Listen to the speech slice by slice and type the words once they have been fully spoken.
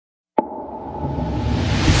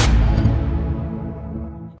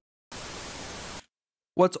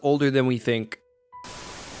What's older than we think?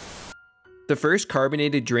 The first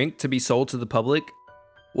carbonated drink to be sold to the public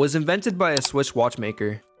was invented by a Swiss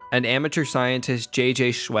watchmaker, an amateur scientist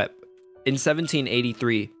J.J. Schwepp, in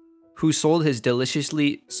 1783, who sold his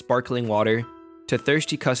deliciously sparkling water to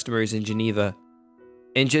thirsty customers in Geneva.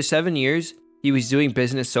 In just 7 years, he was doing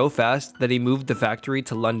business so fast that he moved the factory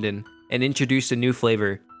to London and introduced a new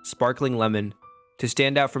flavor, sparkling lemon, to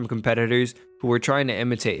stand out from competitors who were trying to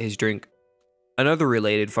imitate his drink. Another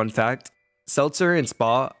related fun fact, seltzer and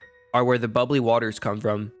spa are where the bubbly waters come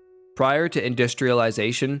from. Prior to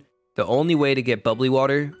industrialization, the only way to get bubbly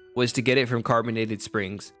water was to get it from carbonated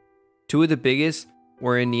springs. Two of the biggest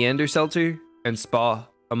were in Neanderseltzer and Spa,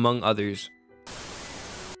 among others.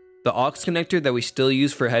 The aux connector that we still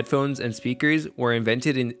use for headphones and speakers were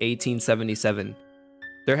invented in 1877.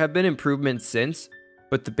 There have been improvements since,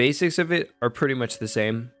 but the basics of it are pretty much the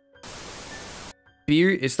same.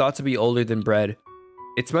 Beer is thought to be older than bread.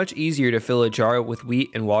 It's much easier to fill a jar with wheat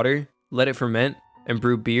and water, let it ferment, and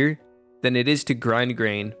brew beer than it is to grind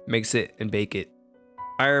grain, mix it, and bake it.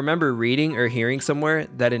 I remember reading or hearing somewhere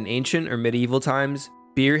that in ancient or medieval times,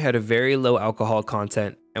 beer had a very low alcohol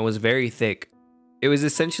content and was very thick. It was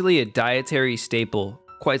essentially a dietary staple,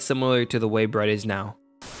 quite similar to the way bread is now.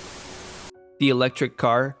 The electric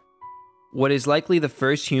car. What is likely the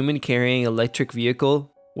first human-carrying electric vehicle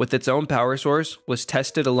with its own power source was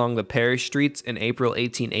tested along the Paris streets in April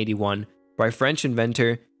 1881 by French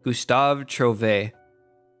inventor Gustave Trouvé.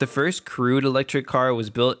 The first crude electric car was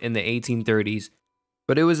built in the 1830s,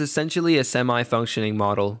 but it was essentially a semi-functioning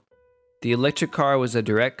model. The electric car was a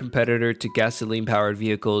direct competitor to gasoline-powered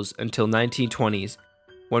vehicles until 1920s.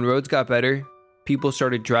 When roads got better, people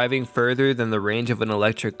started driving further than the range of an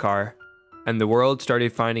electric car, and the world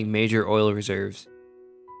started finding major oil reserves.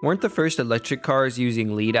 Weren't the first electric cars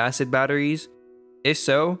using lead-acid batteries? If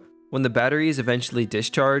so, when the batteries eventually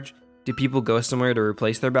discharge, did people go somewhere to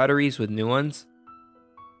replace their batteries with new ones?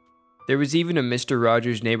 There was even a Mr.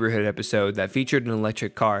 Rogers' Neighborhood episode that featured an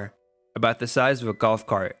electric car, about the size of a golf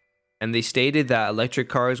cart, and they stated that electric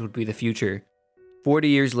cars would be the future. 40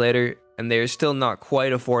 years later, and they are still not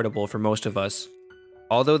quite affordable for most of us,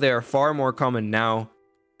 although they are far more common now,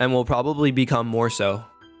 and will probably become more so.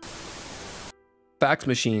 Fax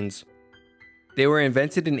machines. They were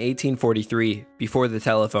invented in 1843, before the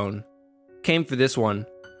telephone. Came for this one.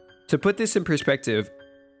 To put this in perspective,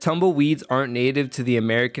 tumbleweeds aren't native to the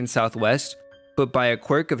American Southwest, but by a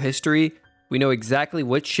quirk of history, we know exactly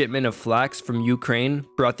which shipment of flax from Ukraine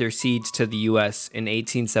brought their seeds to the US in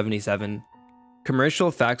 1877.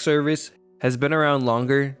 Commercial fax service has been around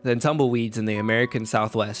longer than tumbleweeds in the American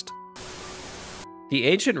Southwest. The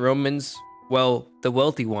ancient Romans, well, the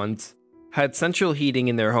wealthy ones, had central heating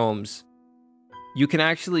in their homes. You can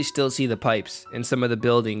actually still see the pipes in some of the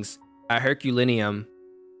buildings at Herculaneum.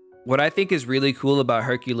 What I think is really cool about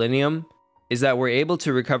Herculaneum is that we're able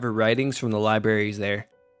to recover writings from the libraries there.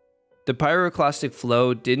 The pyroclastic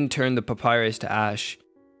flow didn't turn the papyrus to ash.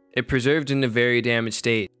 It preserved in a very damaged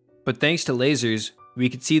state, but thanks to lasers, we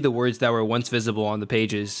could see the words that were once visible on the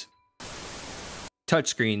pages.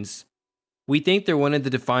 Touchscreens. We think they're one of the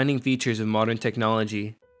defining features of modern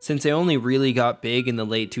technology, since they only really got big in the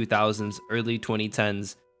late 2000s, early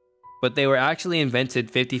 2010s, but they were actually invented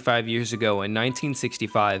 55 years ago in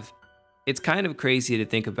 1965. It's kind of crazy to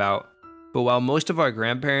think about, but while most of our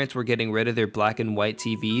grandparents were getting rid of their black and white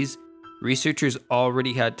TVs, researchers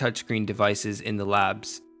already had touchscreen devices in the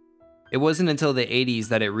labs. It wasn't until the 80s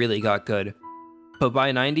that it really got good, but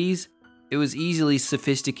by 90s, it was easily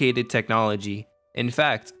sophisticated technology. In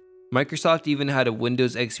fact, Microsoft even had a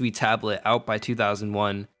Windows XP tablet out by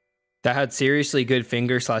 2001 that had seriously good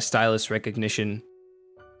finger/stylus recognition,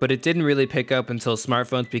 but it didn't really pick up until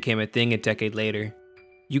smartphones became a thing a decade later.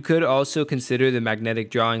 You could also consider the magnetic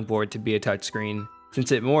drawing board to be a touchscreen, since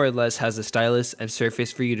it more or less has a stylus and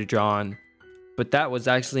surface for you to draw on, but that was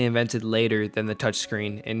actually invented later than the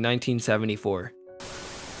touchscreen in 1974.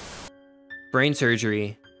 Brain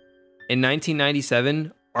surgery. In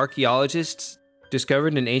 1997, archaeologists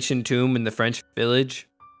discovered an ancient tomb in the French village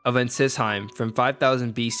of Ensisheim from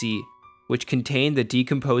 5000 BC, which contained the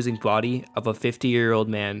decomposing body of a 50-year-old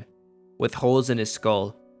man, with holes in his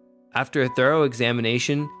skull. After a thorough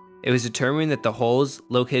examination, it was determined that the holes,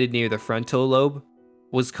 located near the frontal lobe,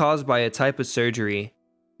 was caused by a type of surgery,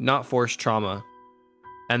 not forced trauma,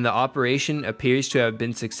 and the operation appears to have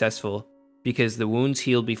been successful because the wounds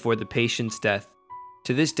healed before the patient's death.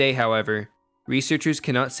 To this day, however, researchers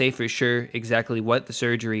cannot say for sure exactly what the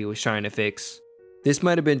surgery was trying to fix. This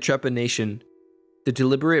might have been trepanation, the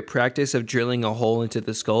deliberate practice of drilling a hole into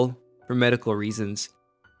the skull for medical reasons,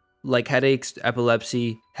 like headaches,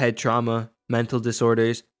 epilepsy, head trauma, mental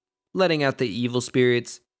disorders, letting out the evil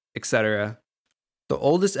spirits, etc. The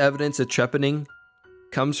oldest evidence of trepanning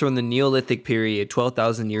comes from the Neolithic period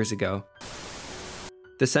 12,000 years ago.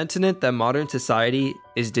 The sentiment that modern society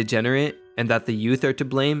is degenerate and that the youth are to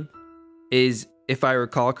blame is, if I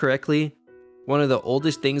recall correctly, one of the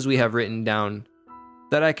oldest things we have written down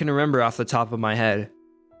that I can remember off the top of my head.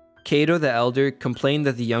 Cato the Elder complained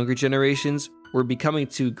that the younger generations were becoming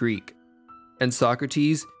too Greek, and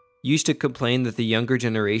Socrates used to complain that the younger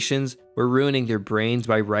generations were ruining their brains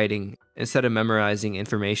by writing instead of memorizing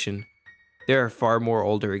information. There are far more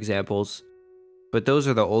older examples, but those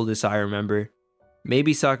are the oldest I remember.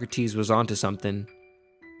 Maybe Socrates was onto something.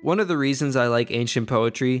 One of the reasons I like ancient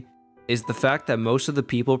poetry is the fact that most of the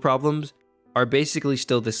people problems are basically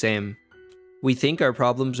still the same. We think our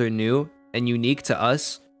problems are new and unique to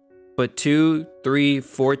us, but 2, 3,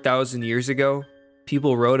 4,000 years ago,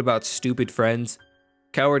 people wrote about stupid friends,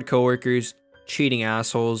 coward coworkers, cheating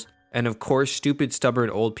assholes, and of course stupid stubborn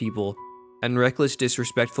old people, and reckless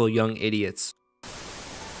disrespectful young idiots.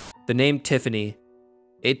 The name Tiffany.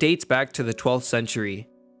 It dates back to the 12th century,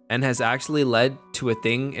 and has actually led to a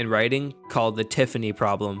thing in writing called the Tiffany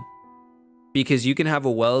problem. Because you can have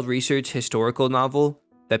a well-researched historical novel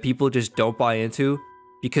that people just don't buy into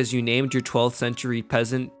because you named your 12th century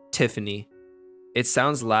peasant Tiffany. It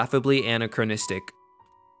sounds laughably anachronistic.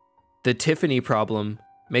 The Tiffany problem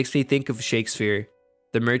makes me think of Shakespeare,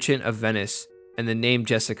 the Merchant of Venice, and the name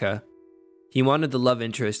Jessica. He wanted the love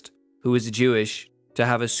interest, who was Jewish, to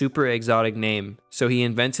have a super exotic name, so he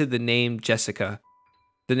invented the name Jessica.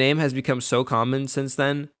 The name has become so common since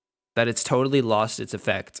then that it's totally lost its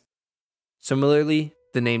effect. Similarly,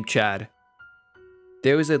 the name Chad.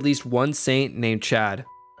 There was at least one saint named Chad,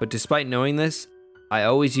 but despite knowing this, I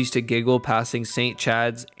always used to giggle passing St.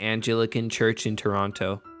 Chad's Anglican Church in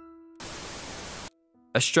Toronto.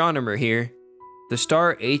 Astronomer here. The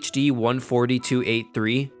star HD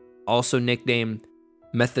 14283, also nicknamed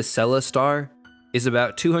Methuselah star, is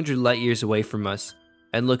about 200 light years away from us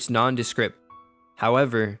and looks nondescript.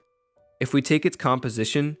 However, if we take its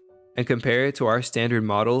composition and compare it to our standard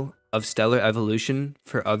model of stellar evolution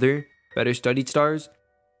for other, better studied stars,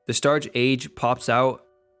 the star's age pops out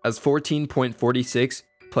as 14.46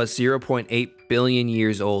 plus 0.8 billion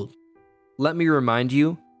years old. Let me remind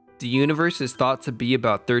you, the universe is thought to be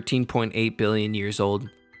about 13.8 billion years old,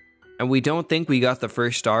 and we don't think we got the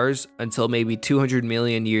first stars until maybe 200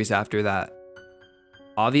 million years after that.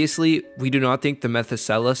 Obviously, we do not think the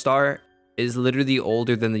Methuselah star is literally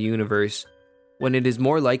older than the universe, when it is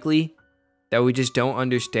more likely that we just don't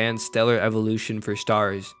understand stellar evolution for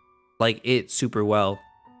stars, like it, super well.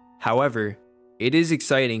 However, it is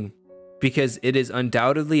exciting because it is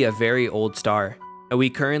undoubtedly a very old star, and we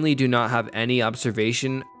currently do not have any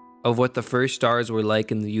observation of what the first stars were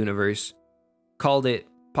like in the universe. Called it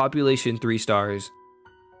population 3 stars.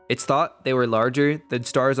 It's thought they were larger than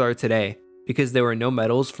stars are today because there were no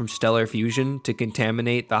metals from stellar fusion to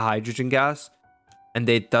contaminate the hydrogen gas, and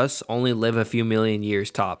they'd thus only live a few million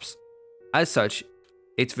years tops. As such,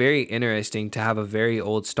 it's very interesting to have a very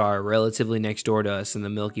old star relatively next door to us in the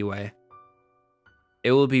Milky Way.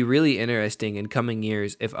 It will be really interesting in coming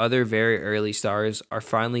years if other very early stars are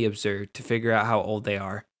finally observed to figure out how old they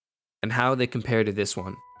are, and how they compare to this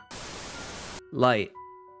one. Light.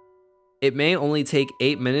 It may only take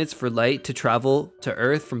 8 minutes for light to travel to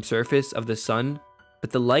Earth from surface of the sun,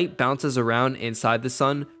 but the light bounces around inside the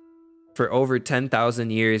sun for over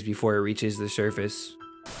 10,000 years before it reaches the surface.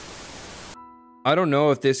 I don't know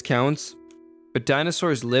if this counts, but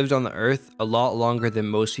dinosaurs lived on the Earth a lot longer than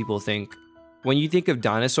most people think. When you think of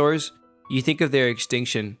dinosaurs, you think of their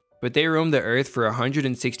extinction, but they roamed the Earth for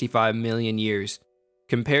 165 million years.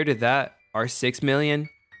 Compared to that, our 6 million,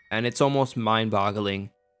 and it's almost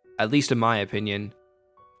mind-boggling, at least in my opinion.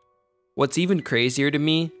 What's even crazier to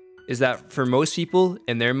me is that for most people,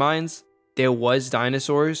 in their minds, there was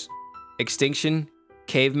dinosaurs, extinction,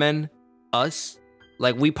 cavemen, us,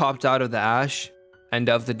 like we popped out of the ash and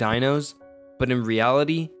of the dinos, but in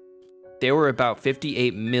reality, there were about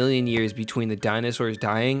 58 million years between the dinosaurs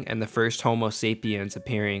dying and the first Homo sapiens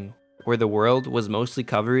appearing, where the world was mostly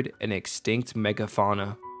covered in extinct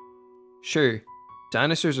megafauna. Sure,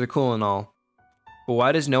 dinosaurs are cool and all, but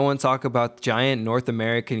why does no one talk about the giant North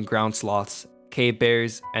American ground sloths, cave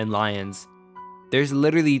bears, and lions? There's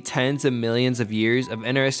literally tens of millions of years of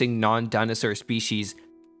interesting non-dinosaur species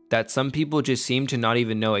that some people just seem to not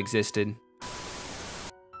even know existed.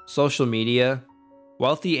 Social media.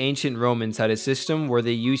 Wealthy ancient Romans had a system where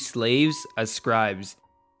they used slaves as scribes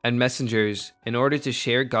and messengers in order to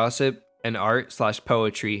share gossip and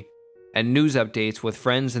art/poetry and news updates with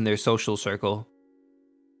friends in their social circle.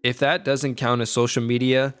 If that doesn't count as social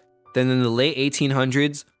media, then in the late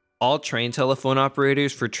 1800s, all train telephone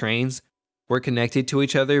operators for trains were connected to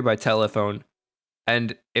each other by telephone.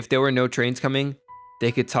 And if there were no trains coming,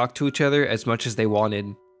 they could talk to each other as much as they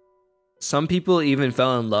wanted. Some people even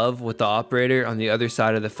fell in love with the operator on the other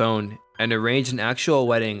side of the phone and arranged an actual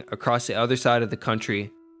wedding across the other side of the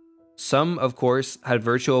country. Some, of course, had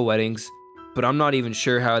virtual weddings, but I'm not even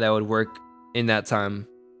sure how that would work in that time.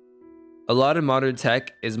 A lot of modern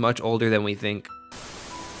tech is much older than we think.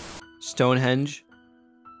 Stonehenge.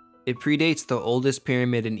 It predates the oldest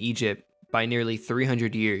pyramid in Egypt by nearly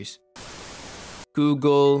 300 years.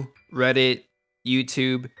 Google, Reddit,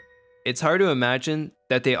 YouTube. It's hard to imagine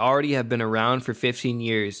that they already have been around for 15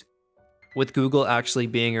 years, with Google actually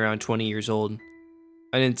being around 20 years old.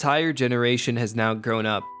 An entire generation has now grown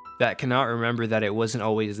up that cannot remember that it wasn't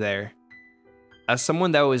always there. As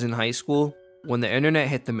someone that was in high school, when the internet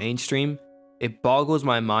hit the mainstream, it boggles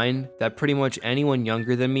my mind that pretty much anyone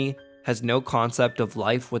younger than me has no concept of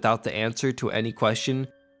life without the answer to any question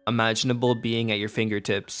imaginable being at your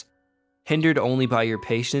fingertips, hindered only by your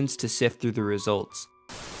patience to sift through the results.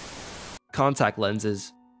 Contact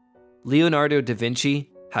lenses. Leonardo da Vinci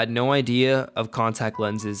had no idea of contact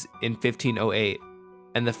lenses in 1508,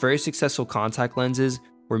 and the first successful contact lenses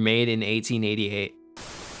were made in 1888.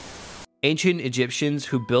 Ancient Egyptians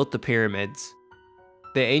who built the pyramids.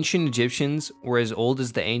 The ancient Egyptians were as old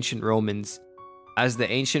as the ancient Romans, as the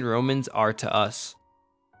ancient Romans are to us.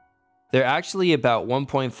 They're actually about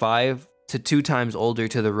 1.5 to 2 times older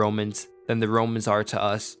to the Romans than the Romans are to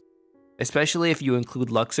us, especially if you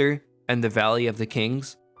include Luxor and the Valley of the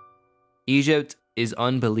Kings. Egypt is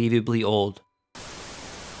unbelievably old.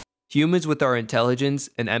 Humans with our intelligence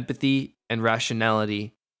and empathy and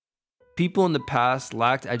rationality. People in the past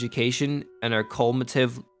lacked education and our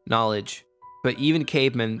cumulative knowledge, but even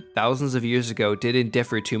cavemen thousands of years ago didn't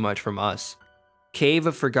differ too much from us. Cave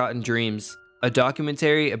of Forgotten Dreams, a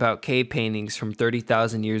documentary about cave paintings from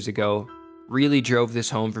 30,000 years ago, really drove this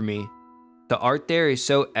home for me. The art there is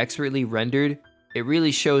so expertly rendered, it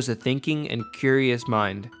really shows a thinking and curious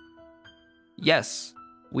mind. Yes,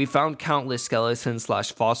 we found countless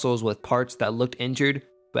skeletons/fossils with parts that looked injured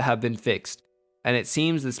but have been fixed, and it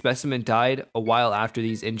seems the specimen died a while after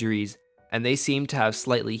these injuries, and they seem to have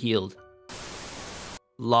slightly healed.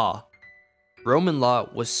 Law. Roman law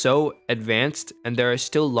was so advanced, and there are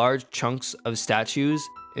still large chunks of statues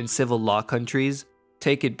in civil law countries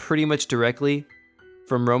taken pretty much directly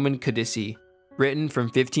from Roman codici, written from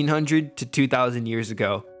 1500 to 2000 years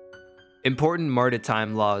ago. Important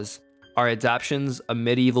maritime laws are adaptations of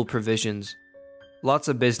medieval provisions. Lots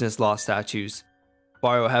of business law statues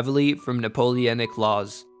borrow heavily from Napoleonic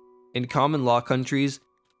laws. In common law countries,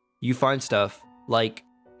 you find stuff like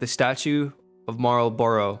the Statute of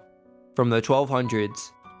Marlborough from the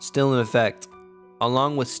 1200s, still in effect,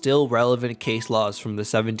 along with still relevant case laws from the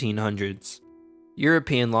 1700s.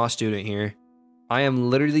 European law student here. I am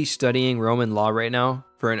literally studying Roman law right now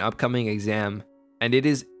for an upcoming exam, and it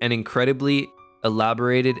is an incredibly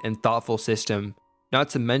elaborated and thoughtful system, not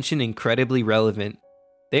to mention incredibly relevant.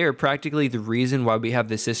 They are practically the reason why we have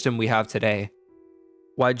the system we have today.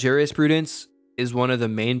 Why jurisprudence is one of the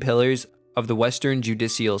main pillars of the Western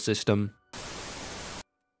judicial system.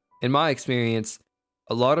 In my experience,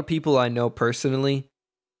 a lot of people I know personally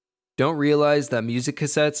don't realize that music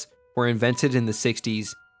cassettes were invented in the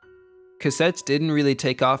 60s. Cassettes didn't really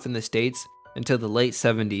take off in the States until the late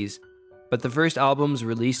 70s, but the first albums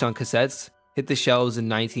released on cassettes hit the shelves in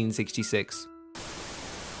 1966.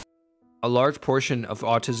 A large portion of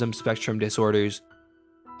autism spectrum disorders,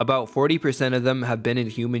 about 40% of them have been in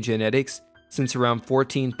human genetics since around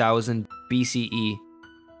 14,000 BCE.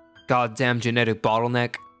 Goddamn genetic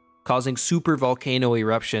bottleneck, causing supervolcano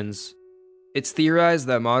eruptions. It's theorized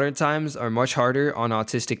that modern times are much harder on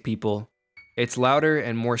autistic people. It's louder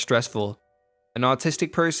and more stressful. An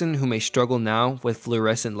autistic person who may struggle now with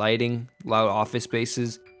fluorescent lighting, loud office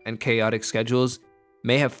spaces, and chaotic schedules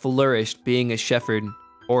may have flourished being a shepherd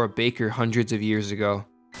or a baker hundreds of years ago.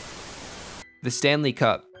 The Stanley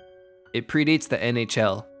Cup. It predates the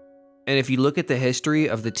NHL. And if you look at the history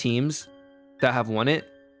of the teams that have won it,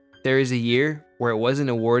 there is a year where it wasn't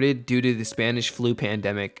awarded due to the Spanish flu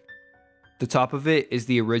pandemic. The top of it is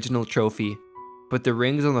the original trophy, but the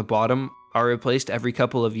rings on the bottom are replaced every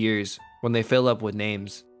couple of years when they fill up with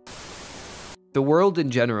names. The world in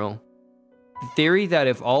general. The theory that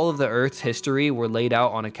if all of the Earth's history were laid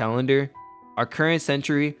out on a calendar, our current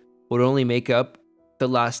century would only make up the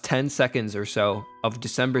last 10 seconds or so of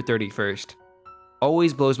December 31st.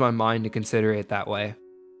 Always blows my mind to consider it that way.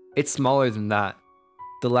 It's smaller than that.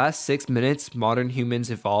 The last 6 minutes modern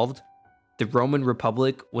humans evolved, the Roman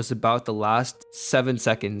Republic was about the last 7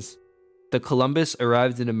 seconds. The Columbus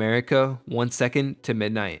arrived in America 1 second to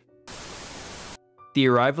midnight. The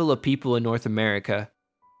arrival of people in North America.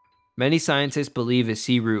 Many scientists believe a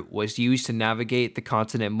sea route was used to navigate the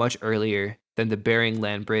continent much earlier than the Bering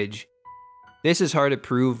Land Bridge. This is hard to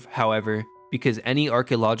prove, however, because any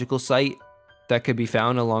archaeological site that could be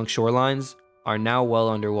found along shorelines are now well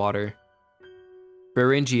underwater.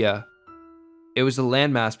 Beringia. It was a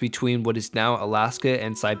landmass between what is now Alaska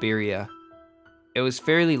and Siberia. It was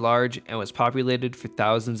fairly large and was populated for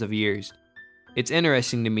thousands of years. It's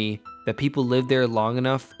interesting to me that people lived there long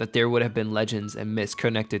enough that there would have been legends and myths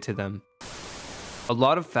connected to them. A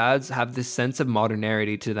lot of fads have this sense of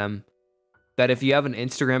modernity to them, that if you have an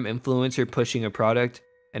Instagram influencer pushing a product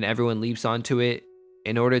and everyone leaps onto it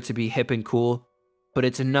in order to be hip and cool, but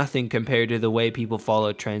it's nothing compared to the way people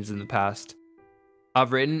followed trends in the past.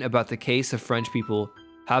 I've written about the case of French people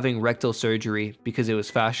having rectal surgery because it was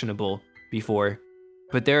fashionable before,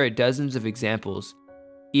 but there are dozens of examples.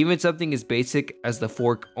 Even something as basic as the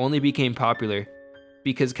fork only became popular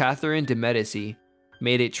because Catherine de Medici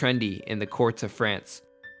made it trendy in the courts of France.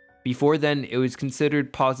 Before then, it was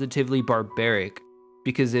considered positively barbaric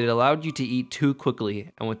because it allowed you to eat too quickly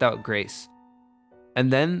and without grace. And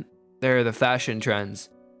then there are the fashion trends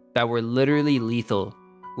that were literally lethal,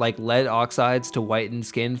 like lead oxides to whiten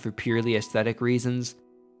skin for purely aesthetic reasons.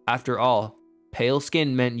 After all, pale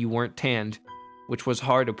skin meant you weren't tanned, which was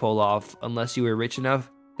hard to pull off unless you were rich enough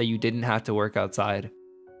that you didn't have to work outside.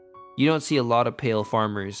 You don't see a lot of pale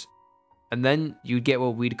farmers. And then you'd get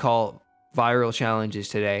what we'd call viral challenges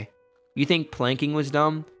today. You think planking was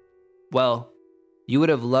dumb? Well, you would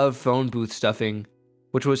have loved phone booth stuffing,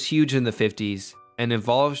 which was huge in the 50s and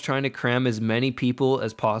involves trying to cram as many people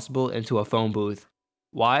as possible into a phone booth.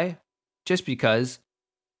 Why? Just because.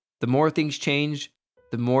 The more things change,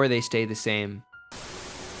 the more they stay the same.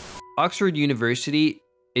 Oxford University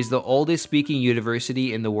is the oldest speaking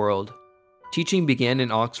university in the world. Teaching began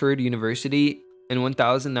in Oxford University in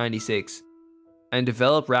 1096 and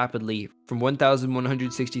developed rapidly from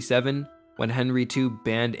 1167 when Henry II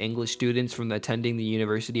banned English students from attending the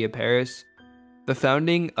University of Paris. The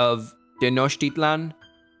founding of Tenochtitlan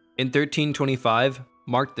in 1325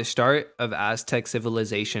 marked the start of Aztec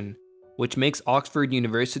civilization, which makes Oxford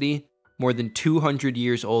University more than 200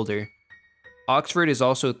 years older. Oxford is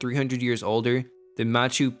also 300 years older than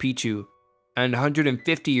Machu Picchu and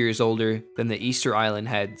 150 years older than the Easter Island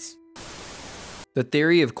Heads. The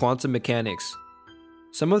theory of quantum mechanics.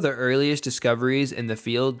 Some of the earliest discoveries in the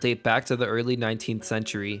field date back to the early 19th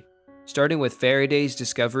century, starting with Faraday's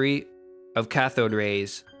discovery of cathode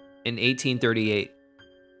rays in 1838,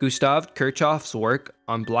 Gustav Kirchhoff's work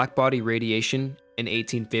on blackbody radiation in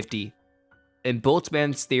 1850, and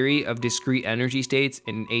Boltzmann's theory of discrete energy states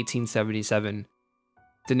in 1877.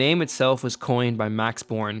 The name itself was coined by Max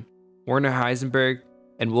Born, Werner Heisenberg,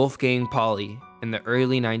 and Wolfgang Pauli in the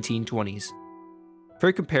early 1920s.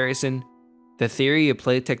 For comparison, the theory of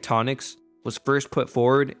plate tectonics was first put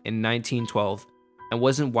forward in 1912 and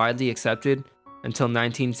wasn't widely accepted until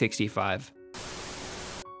 1965.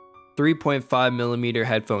 3.5mm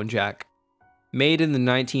headphone jack. Made in the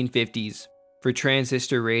 1950s for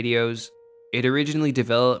transistor radios, it originally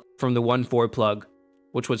developed from the 1.4 plug,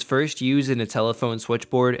 which was first used in a telephone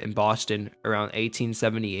switchboard in Boston around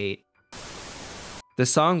 1878. The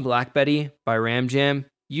song Black Betty by Ram Jam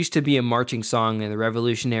used to be a marching song in the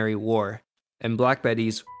Revolutionary War, and Black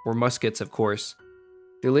Betties were muskets, of course.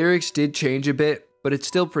 The lyrics did change a bit, but it's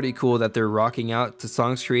still pretty cool that they're rocking out to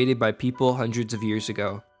songs created by people hundreds of years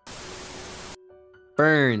ago.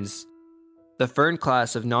 Ferns. The fern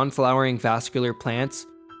class of non-flowering vascular plants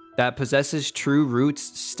that possesses true roots,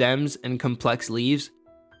 stems, and complex leaves,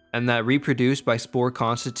 and that reproduce by spore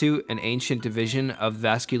constitute an ancient division of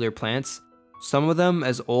vascular plants, some of them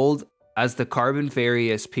as old as the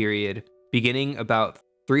Carboniferous period, beginning about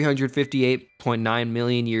 358.9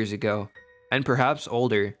 million years ago, and perhaps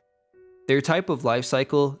older. Their type of life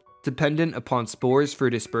cycle, dependent upon spores for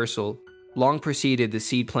dispersal, long preceded the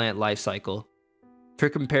seed plant life cycle. For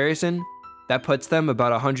comparison, that puts them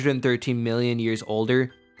about 113 million years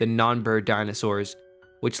older than non-bird dinosaurs,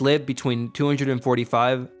 which lived between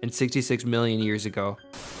 245 and 66 million years ago.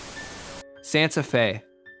 Santa Fe,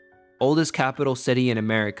 oldest capital city in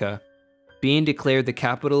America, being declared the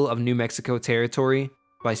capital of New Mexico Territory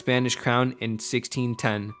by Spanish Crown in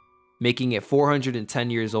 1610, making it 410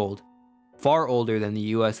 years old, far older than the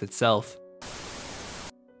US itself.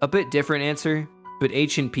 A bit different answer, but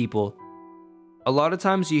ancient people. A lot of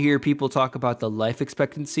times you hear people talk about the life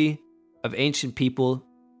expectancy of ancient people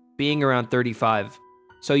being around 35,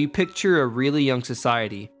 so you picture a really young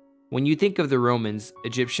society, When you think of the Romans,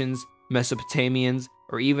 Egyptians, Mesopotamians,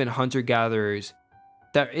 or even hunter-gatherers,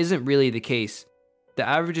 that isn't really the case. The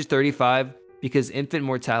average is 35 because infant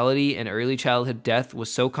mortality and early childhood death was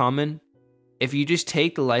so common. If you just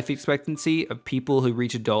take the life expectancy of people who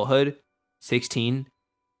reach adulthood, 16,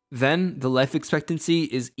 then the life expectancy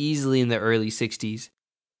is easily in the early 60s.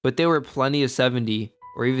 But there were plenty of 70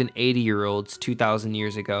 or even 80-year-olds 2,000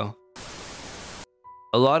 years ago.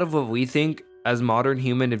 A lot of what we think as modern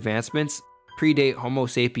human advancements predate Homo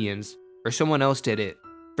sapiens, or someone else did it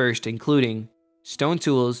first, including stone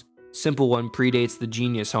tools. Simple one predates the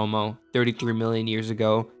genius Homo 33 million years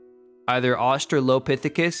ago, either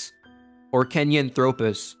Australopithecus or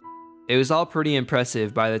Kenyanthropus. It was all pretty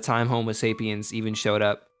impressive by the time Homo sapiens even showed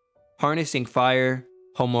up. Harnessing fire,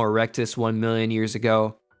 Homo erectus 1 million years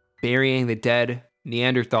ago, burying the dead,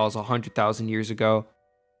 Neanderthals 100,000 years ago.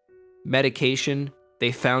 Medication,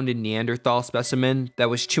 they found a Neanderthal specimen that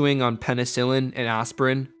was chewing on penicillin and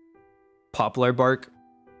aspirin, poplar bark,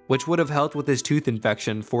 which would have helped with his tooth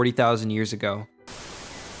infection 40,000 years ago.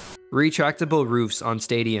 Retractable roofs on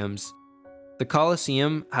stadiums. The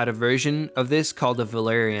Colosseum had a version of this called a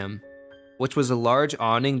velarium, which was a large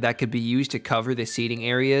awning that could be used to cover the seating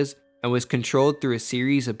areas and was controlled through a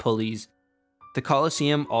series of pulleys. The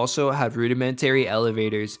Colosseum also had rudimentary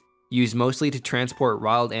elevators, used mostly to transport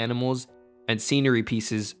wild animals and scenery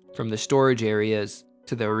pieces from the storage areas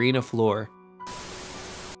to the arena floor.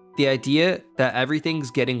 The idea that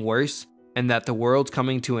everything's getting worse and that the world's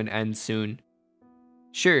coming to an end soon.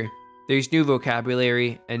 Sure, there's new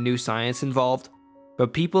vocabulary and new science involved,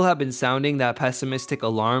 but people have been sounding that pessimistic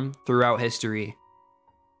alarm throughout history.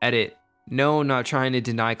 Edit. No, not trying to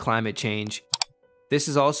deny climate change. This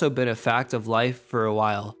has also been a fact of life for a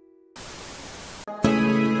while.